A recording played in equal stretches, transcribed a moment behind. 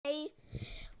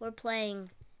we're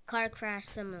playing Car Crash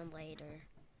Simulator.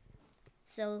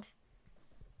 So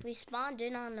we spawned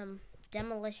in on a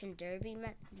Demolition Derby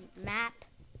map.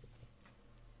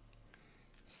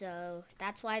 So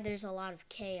that's why there's a lot of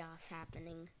chaos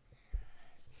happening.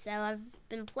 So I've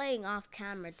been playing off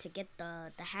camera to get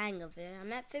the hang of it.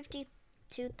 I'm at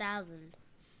 52,000.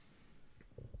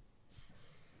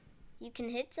 You can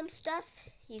hit some stuff.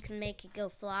 You can make it go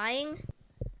flying.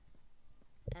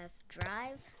 F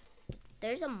drive.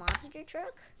 There's a monster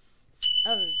truck.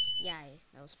 Oh, yeah,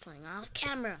 I was playing off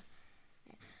camera.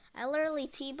 I literally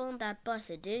T-boned that bus.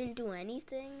 It didn't do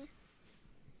anything.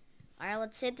 Alright,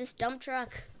 let's hit this dump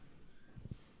truck.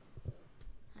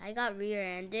 I got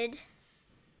rear-ended.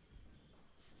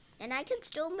 And I can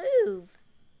still move.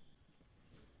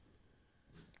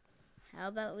 How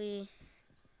about we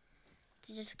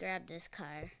just grab this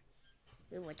car?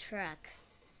 Ooh, a truck.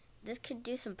 This could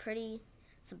do some pretty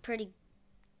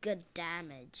good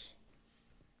damage.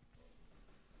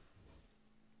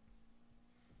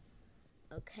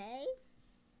 Okay.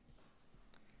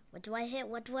 What do I hit?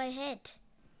 What do I hit?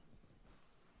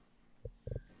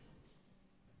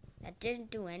 That didn't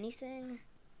do anything.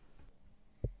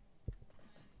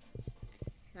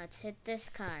 Let's hit this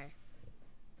car.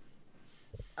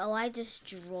 Oh, I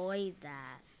destroyed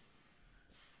that.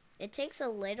 It takes a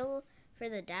little for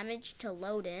the damage to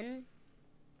load in.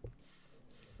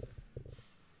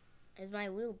 Is my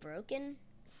wheel broken?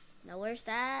 Now where's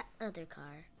that other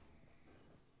car?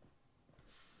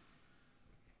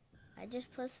 I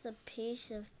just pushed the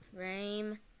piece of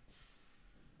frame.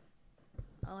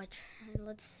 Oh,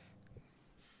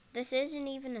 this isn't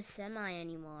even a semi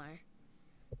anymore.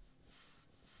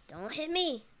 Don't hit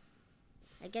me.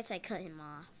 I guess I cut him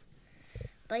off.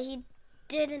 But he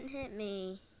didn't hit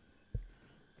me.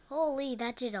 Holy,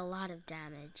 that did a lot of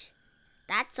damage.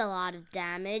 That's a lot of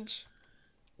damage.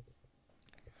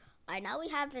 Alright, now we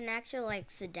have an actual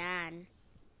sedan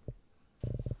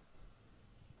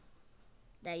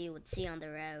that you would see on the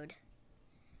road.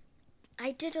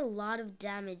 I did a lot of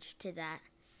damage to that.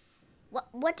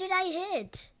 What did I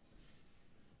hit?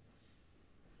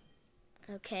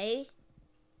 Okay.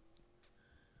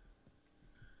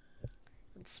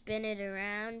 Let's spin it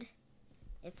around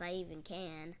if I even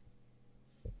can.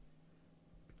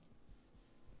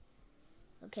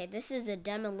 Okay, this is a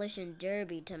demolition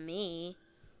derby to me.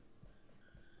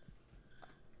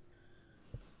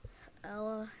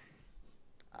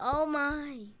 Oh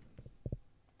my.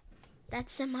 That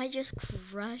semi just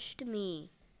crushed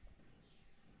me.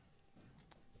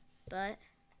 But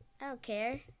I don't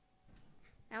care.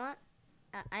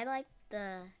 I like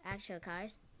the actual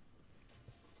cars.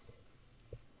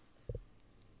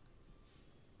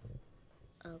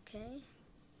 Okay.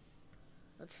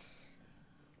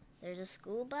 There's a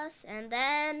school bus, and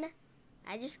then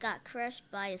I just got crushed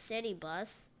by a city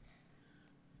bus.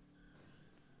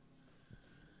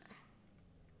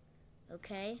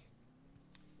 Okay.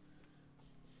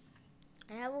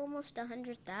 I have almost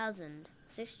 100,000.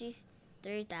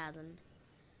 63,000.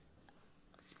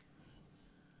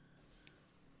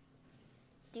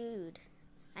 Dude,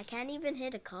 I can't even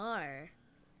hit a car.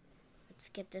 Let's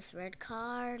get this red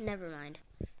car. Never mind.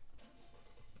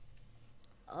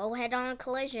 Oh, head-on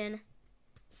collision.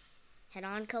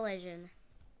 Head-on collision.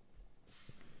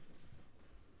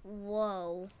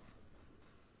 Whoa.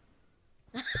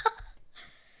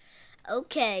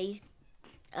 Okay.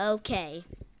 Okay.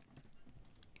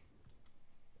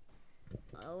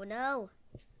 Oh no.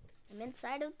 I'm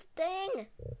inside of the thing.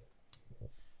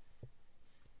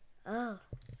 Oh,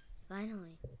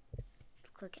 finally.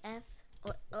 Click F.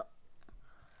 Oh.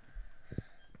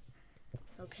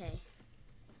 Okay.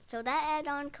 So that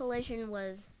add-on collision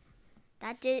was,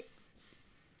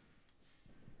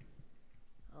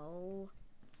 oh,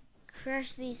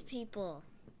 crush these people.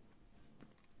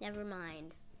 Never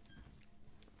mind.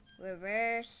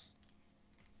 Reverse.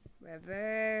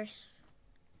 Reverse.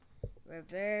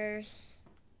 Reverse.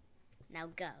 Now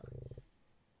go.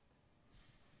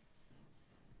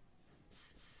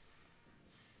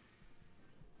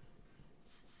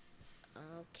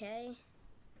 Okay.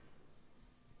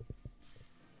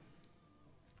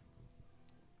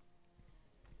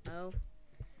 Oh.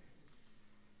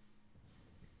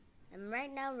 I'm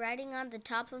right now riding on the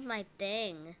top of my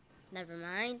thing. Never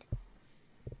mind.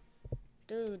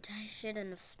 Dude, I shouldn't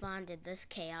have spawned in this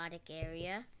chaotic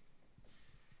area.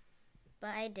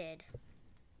 But I did.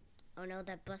 Oh no,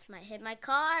 that bus might hit my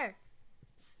car.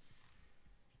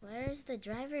 Where's the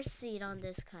driver's seat on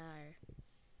this car?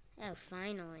 Oh,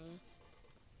 finally.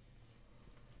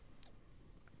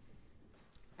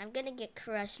 I'm gonna get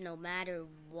crushed no matter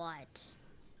what.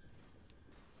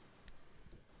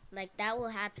 Like, that will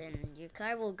happen. Your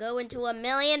car will go into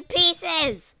 1,000,000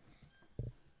 pieces!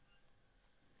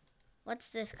 What's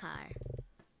this car?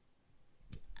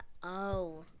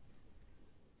 Oh.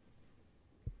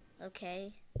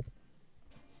 Okay.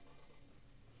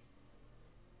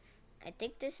 I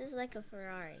think this is like a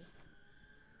Ferrari.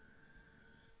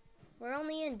 We're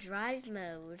only in drive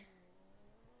mode.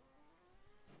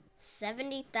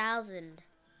 70,000.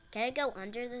 Can I go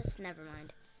under this? Never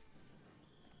mind.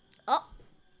 Oh!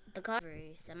 The car.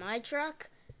 Semi-truck?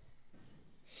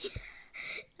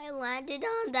 I landed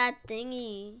on that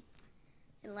thingy.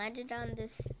 I landed on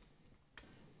this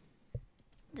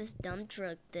dump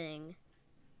truck thing.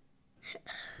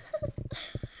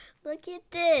 Look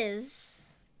at this.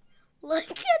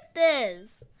 Look at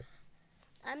this.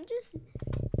 I'm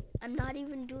not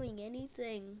even doing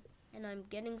anything. And I'm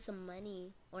getting some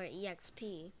money or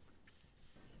EXP.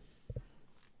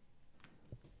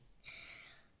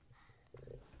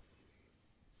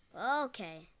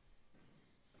 Okay.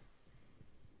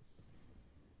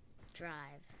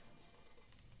 Drive.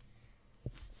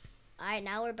 Alright,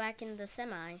 now we're back in the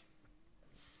semi.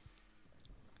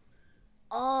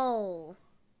 Oh,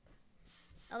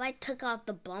 I took off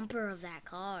the bumper of that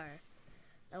car.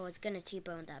 Oh, it's gonna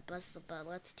T-bone that bus, but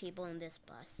let's T-bone this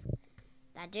bus.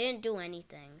 That didn't do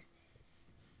anything.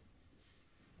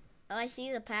 Oh, I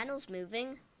see the panels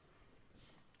moving.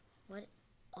 What?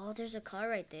 Oh, there's a car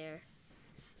right there.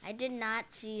 I did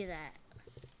not see that.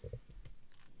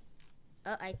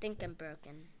 Oh, I think I'm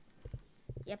broken.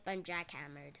 Yep, I'm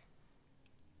jackhammered.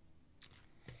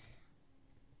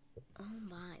 Oh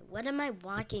my, what am I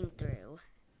walking through?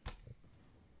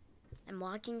 I'm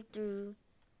walking through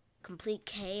complete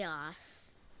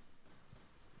chaos.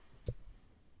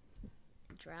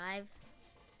 Drive.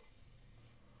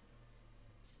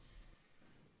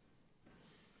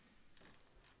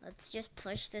 Let's just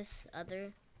push this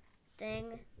other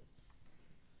thing.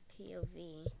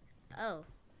 POV. Oh.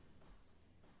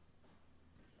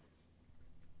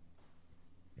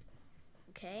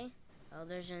 Okay. Oh,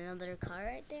 there's another car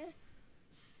right there.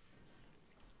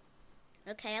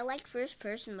 Okay, I like first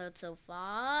person mode so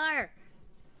far.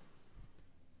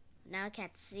 Now I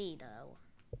can't see though.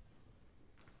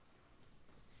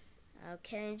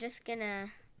 Okay, I'm just gonna...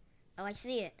 Oh, I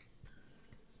see it.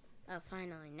 Oh,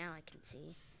 finally, now I can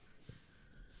see.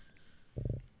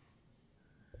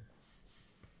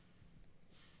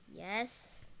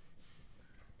 Yes.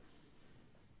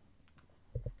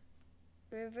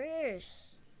 Reverse.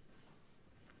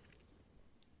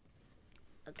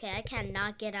 Okay, I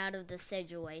cannot get out of this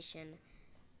situation.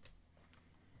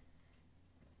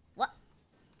 What?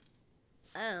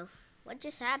 Oh, what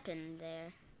just happened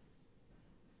there?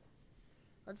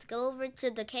 Let's go over to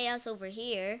the chaos over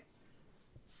here.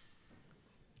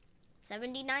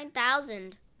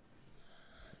 79,000.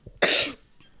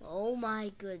 Oh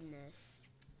my goodness.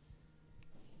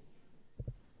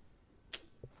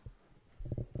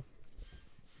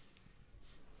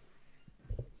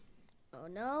 Oh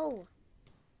no.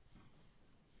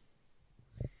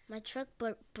 My truck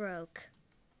broke.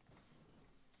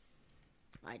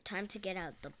 Alright, time to get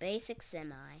out the basic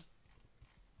semi.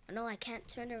 Oh no, I can't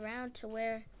turn around to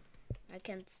where I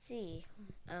can see.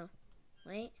 Oh,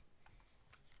 wait.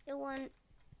 It went.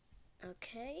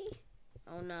 Okay.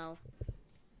 Oh no.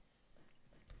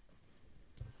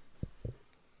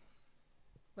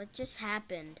 What just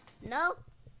happened? No?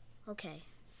 Okay.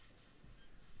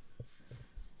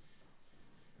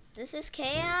 This is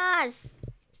chaos!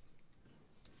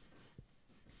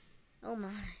 Oh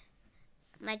my.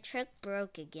 My truck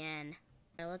broke again.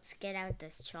 Now let's get out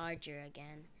this charger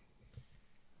again.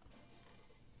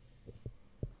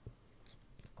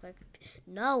 Quick.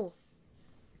 No!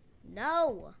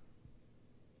 No!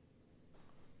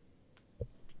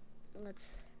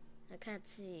 I can't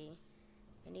see.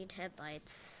 I need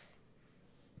headlights.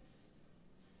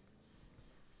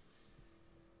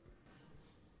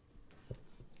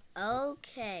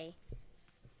 Okay.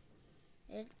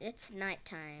 It's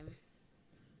nighttime.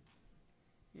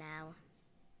 Now,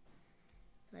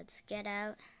 let's get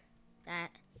out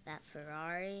that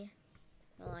Ferrari.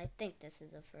 Well, I think this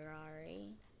is a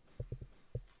Ferrari.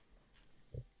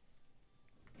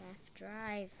 F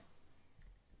drive.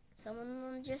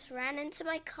 Someone just ran into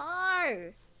my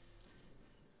car.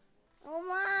 Oh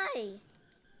my.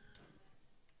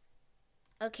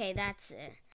 Okay, that's it.